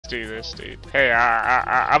do this, dude. Hey,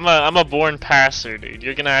 I'm a born passer, dude.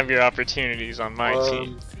 You're gonna have your opportunities on my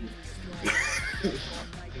team.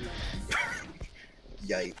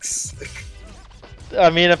 Yikes. I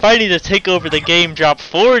mean, if I need to take over the game, drop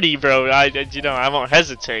 40, bro. I won't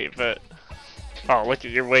hesitate. But oh, look,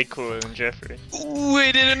 you're way cooler than Jeffrey. Ooh,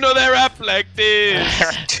 we didn't know that rap like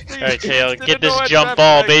this. Alright, Kale, get this jump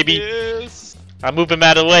ball, like baby. This. I'm moving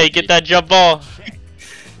out of the way. Get that jump ball.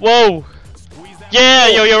 Whoa. Yeah,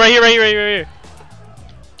 yo, right here.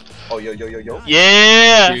 Oh, yo.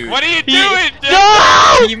 Yeah. Dude. What are you doing?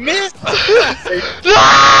 No! You missed. No!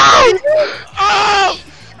 Oh!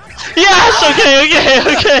 Yes.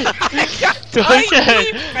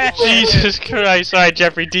 Okay. Jesus Christ. Alright,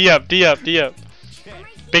 Jeffrey. D up.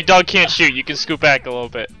 Big dog can't shoot. You can scoot back a little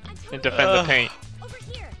bit and defend the paint. Over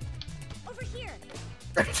here.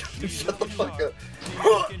 Shut the fuck up.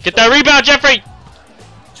 Get that rebound, Jeffrey.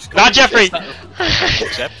 Not Jeffrey.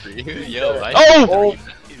 Jeffrey. Yo.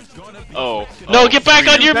 Oh. No, get back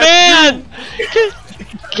on your man.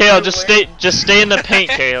 Kale, just stay in the paint,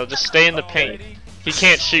 Kale. Just stay in the paint. He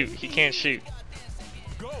can't shoot.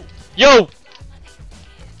 Yo.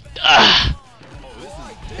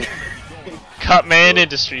 Cutman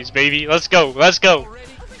Industries, baby. Let's go.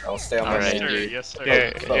 I'll stay on my Alright, lane. dude. Yes, sir.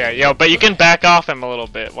 Yeah, yo, but you can back off him a little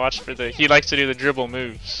bit. Watch for he likes to do the dribble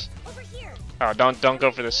moves. Oh, don't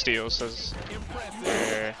go for the steals.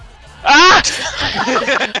 Yeah. Ah!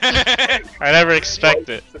 I never expect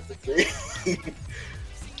it.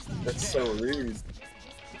 That's so rude.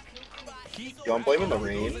 Yo, I'm blaming the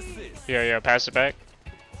rain. Yeah, pass it back.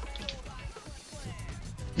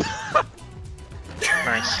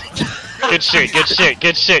 Nice. Good shit. So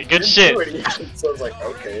I was like,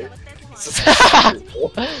 okay.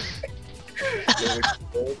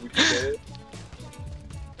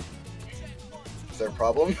 Is there a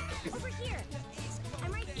problem?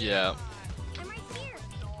 Yeah.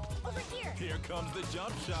 Here comes the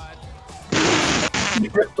jump shot.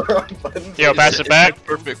 Yo, pass it back.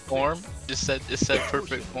 Perfect form. It said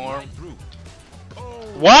perfect form.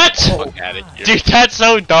 What? Fuck out of here. Dude, that's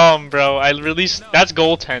so dumb, bro. That's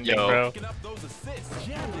goaltending, Yo.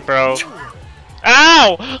 bro.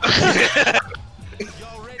 Ow!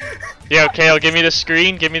 Yo, Kale, give me the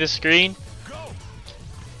screen.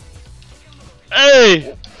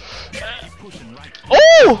 Hey!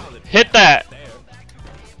 Oh! Hit that.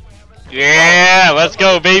 Yeah, let's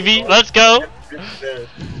go, baby. Let's go.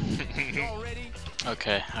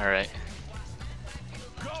 Okay, alright.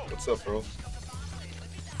 What's up, bro?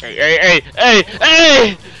 Hey!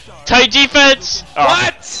 Tight defense. Oh.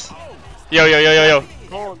 What? Yo.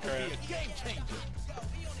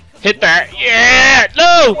 Hit that. Yeah!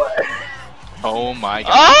 No! Oh my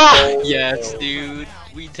god. Ah! Yes, dude.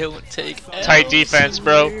 We don't take L's. Tight defense,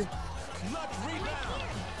 bro.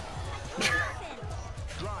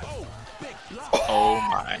 Oh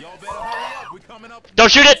my. Don't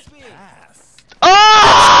shoot it!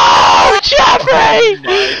 Oh, Jeffrey! Oh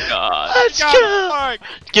my god. Let's go!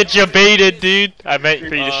 Get you baited, dude. I meant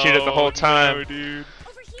for you to shoot it the whole time. No, dude.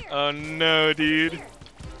 Oh no, dude.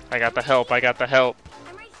 I got the help.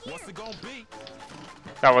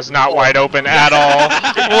 That was not wide open at all.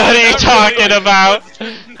 What are you talking about?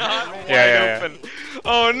 Not Yeah. open.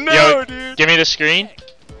 Oh no, Yo, dude. give me the screen.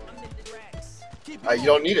 You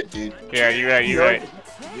don't need it, dude. Yeah, you're right.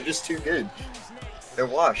 You're just too good. They're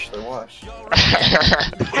washed. I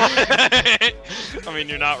mean,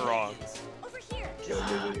 you're not wrong.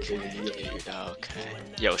 Okay.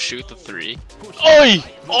 Yo, shoot the 3. Oi!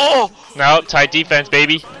 Oh! No, tight defense,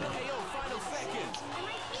 baby.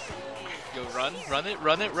 Yo, run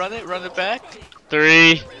it back.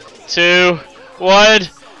 3, 2, 1.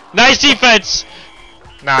 Nice defense!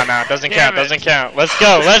 Nah, doesn't count. Let's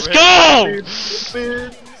go!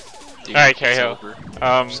 Dude, Alright, it's Cahill. over.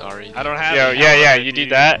 Sorry. I don't have Yo, it. yeah, you do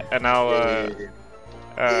that, and I'll,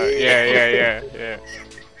 yeah.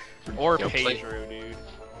 Or Yo, play. Pedro, dude.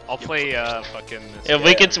 I'll play, fucking this If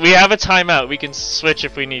we have a timeout, we can switch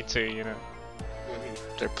if we need to, you know.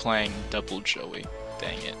 They're playing double Joey.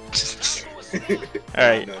 Dang it.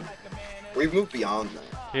 Alright. No. We've moved beyond that.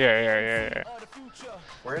 Yeah.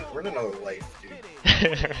 We're in another life, dude.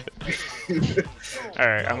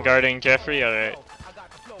 Alright, I'm guarding Jeffrey, alright.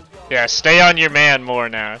 Yeah, stay on your man more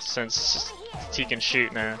now, since he can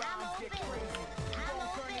shoot now.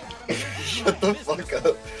 Shut the fuck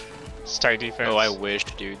up. It's tight defense. Oh, I wish,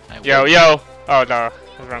 dude. Yo! Oh no,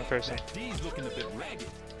 the wrong person.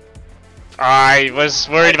 I was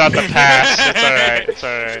worried about the pass. It's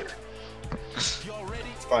alright.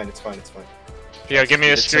 It's fine. Yo, give me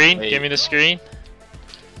the It's screen. okay. Give me the screen.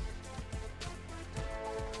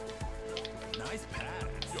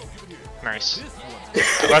 Nice.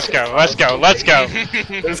 Let's go, let's go, let's go.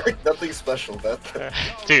 There's like nothing special about that.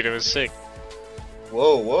 Dude, it was sick.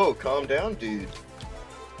 Whoa, whoa, calm down, dude.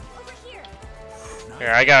 Over here.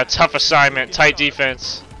 Yeah, I got a tough assignment, tight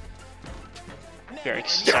defense. Yeah,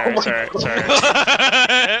 sorry, sorry, sorry.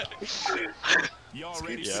 Y'all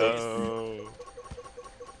ready? Skip Yo.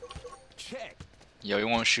 Check. Yo, you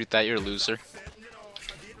won't shoot that, you're a loser.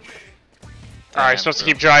 Alright, supposed to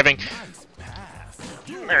keep driving.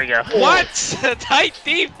 There you go. What? Tight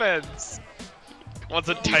defense.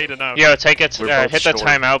 Wasn't tight enough. Yo, take it. We're both Hit the short.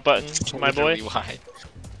 timeout button, my boy. Literally why.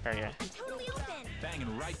 There you go. Totally open.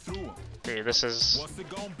 Banging right through him. Dude, this is. What's it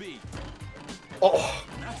gonna be? Oh,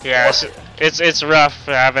 Yeah, it's rough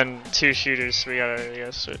having two shooters. We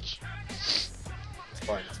gotta switch. it's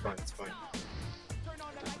fine, it's fine, it's fine.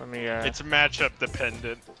 Let me. It's matchup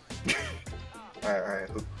dependent. Alright, alright.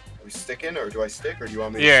 Are we sticking, or do I stick, or do you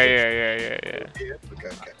want me to Yeah, stick? yeah. Yeah, okay,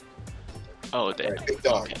 okay. Oh, damn. Alright, big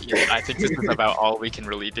dog. Okay, yeah, I think this is about all we can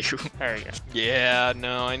really do. There you go. Yeah,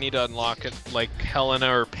 no, I need to unlock it like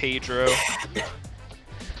Helena or Pedro.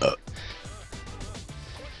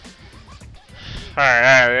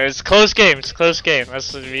 Alright, it's close game. It's close game.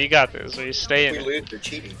 That's you got this. We stay in If it. we lose, they're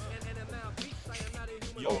cheating.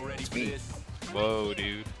 Y'all Oh, ready it's for me. this? Whoa,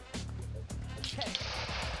 dude. Check.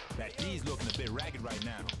 That D's looking a bit ragged right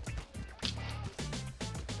now.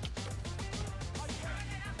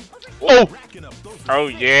 Oh! Racking up those Oh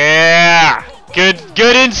yeah! Good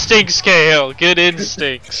instincts, Cahill. Good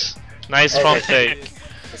instincts. Nice pump fake.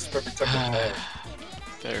 This is perfect time to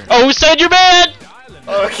There. Oh, send your man!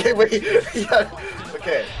 Oh, okay, wait. Yeah.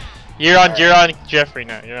 Okay. You're on Jeffrey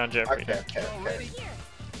now. You're on Jeffrey Okay, now. okay, okay. here. I'm right here.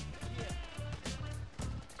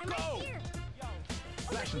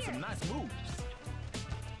 flashing some nice moves.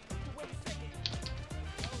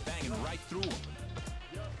 Banging right through him.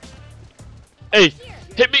 Hey,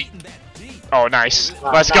 hit me! That D. Oh, nice.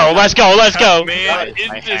 Let's go. Let's go. Let's go. Man, Nice.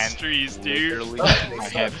 My hand Industries, dude. Literally, Oh, my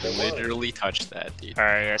hand literally touched that, dude. All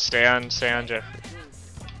right, yeah, stay on Jeffrey.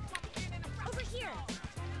 Over here.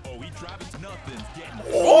 Oh, he driving nothing. Getting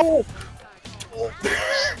Oh! All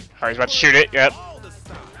right, he's about to shoot it. Yep. all the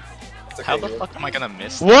stops. It's okay, How the dude. fuck am I gonna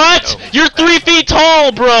miss that? What? Oh, You're 3 feet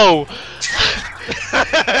tall, bro.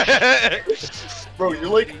 Bro, you're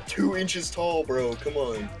like 2 inches tall, bro. Come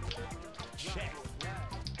on. Check.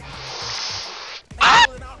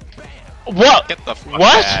 What? Get the fuck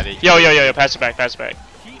What? outta here. Yo, pass it back, pass it back.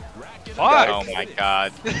 Keep racking Fuck. Oh my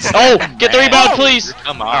god. Oh, get the Man. rebound, please.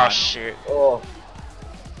 Come Oh on. shit. Oh,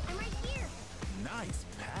 I'm right here. Nice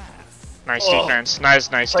pass. Nice Oh. defense. Nice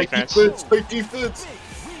tight defense. defense, tight defense.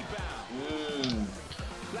 Rebound.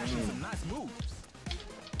 Flashing some nice moves.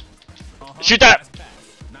 Shoot that.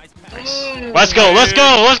 Nice pass. Let's go. Let's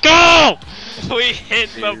go. Let's go. We hit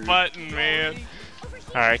the Dude. button, man.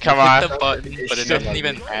 All right, come Hit on. the button, but it Shut doesn't up.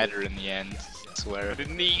 even matter in the end. I swear. But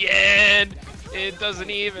in the end, it doesn't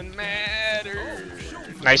even matter.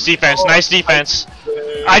 Nice defense. Nice defense.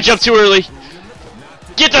 I jumped too early.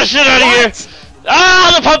 Get the shit out of here.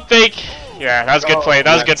 Ah, the pump fake. Yeah, that was a good play.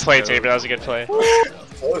 That was a good play, Tabor. That was a good play. Close,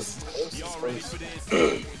 close, Y'all close. ready for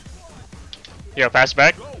this? Yo, pass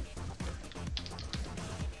back.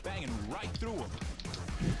 Banging right through him.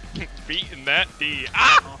 Beating that D.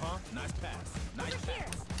 Ah! Nice pass. Nice pass.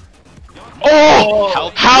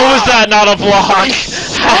 Oh, how was that not a block?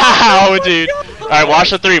 How, dude? All right, watch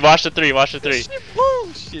the three. Watch the three. Watch the three.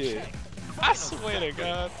 Bullshit. I swear to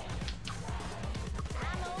God.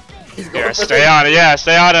 He's going Yeah, for stay the- on it. Yeah,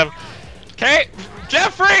 stay on him. Okay,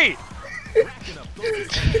 Jeffrey.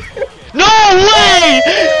 No way!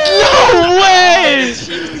 No way!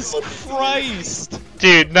 Jesus Christ.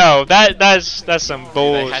 Dude, no, that's some I had to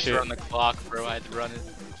bullshit. run the clock, bro. I had to run it.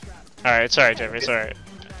 All right, it's alright, Jeffrey. It's alright.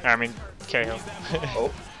 I mean, Cahill.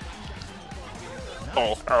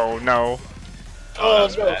 Oh, Oh no. Oh, that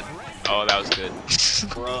was no. bad. Oh, that was good.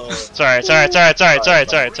 bro. It's alright. It's alright. It's alright. It's alright. It's alright.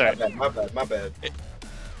 It's alright. It's My alright. bad, my bad, my bad.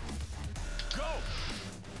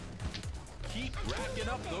 Keep racking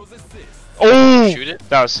up those assists. Oh, Shoot it.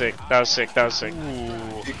 that was sick. That was sick. That was sick. Ooh.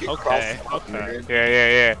 You can Okay. cross it, Okay. dude.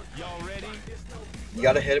 Yeah. Y'all ready? You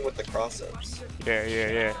gotta hit him with the cross-ups.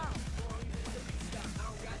 Yeah.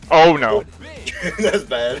 Oh no. That's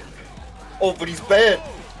bad. Oh, but he's bad.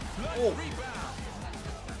 Oh,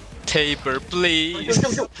 Tabor, please.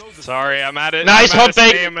 go. Sorry, I'm at it. Nice I'm out hump of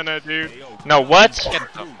fake. stamina, dude. No, what? Get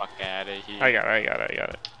the fuck out of here. I got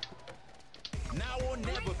it. Now or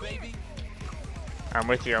never, baby. I'm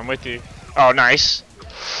with you. Oh, nice.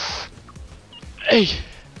 Hey.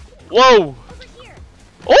 Whoa.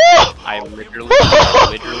 Oh! I literally.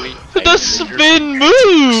 The spin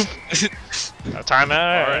move!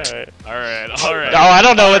 Timeout. Alright. Alright. Alright. Oh, I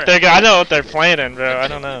don't know what they're. I know what they're planning, bro. I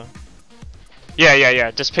don't know.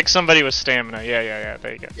 Yeah. Just pick somebody with stamina. Yeah.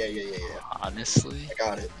 There you go. Yeah. Honestly. I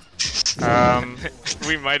got it.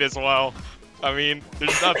 We might as well. I mean,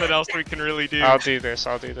 there's nothing else we can really do. I'll do this.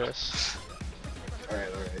 Alright.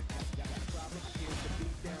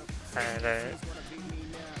 Alright.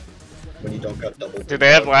 When you don't got double. Do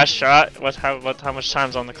they have last shot? How much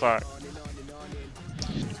time's on the clock?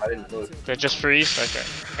 I didn't look. They just freeze? Okay.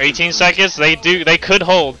 18 seconds? They could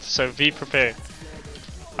hold, so be prepared.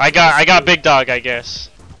 I got big dog, I guess.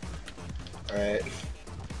 Alright.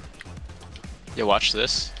 Yeah, watch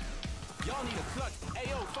this. Y'all need a cut.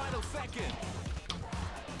 Ayo, final second.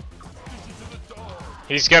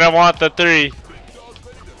 He's gonna want the 3.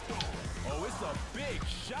 Oh, it's a big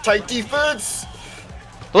shot. Tight defense!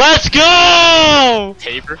 Let's go!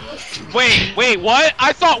 Tabor. Wait, what?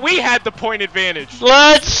 I thought we had the point advantage.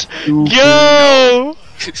 Let's go!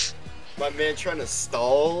 My man trying to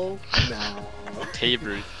stall? No.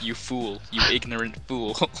 Tabor, you fool. You ignorant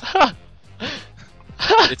fool.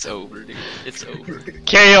 It's over, dude. It's over.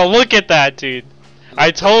 KO, look at that, dude. I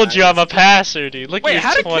told you I'm a passer, dude. Look Wait,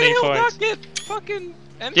 how at did your 20 KO points. not get fucking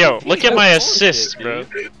MVP? Yo, look at my That's assists, bullshit,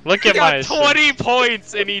 bro. Look He at my got assists. 20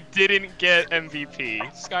 points and he didn't get MVP.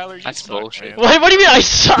 Skylar, you That's suck, bullshit. man. What do you mean I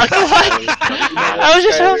suck? What? I was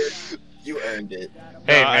just. Skyler, you earned it.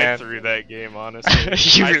 Hey, I man. threw that game, honestly.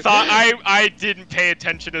 You- I thought I didn't pay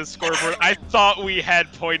attention to the scoreboard. I thought we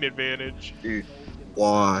had point advantage. Dude,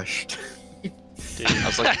 washed. I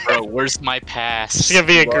was like, bro, where's my pass? This is gonna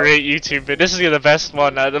be a great YouTube video. This is the best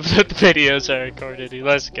one out of the videos I recorded, dude.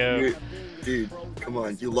 Let's go. Dude, come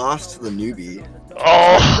on. You lost to the newbie.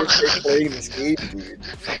 Oh! They're playing this game, dude.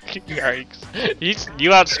 Yikes.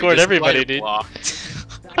 You outscored This everybody, player dude. blocked.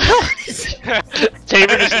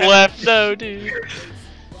 Tabor just left. No, dude.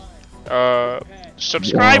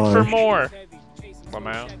 Subscribe for more.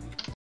 Lamau.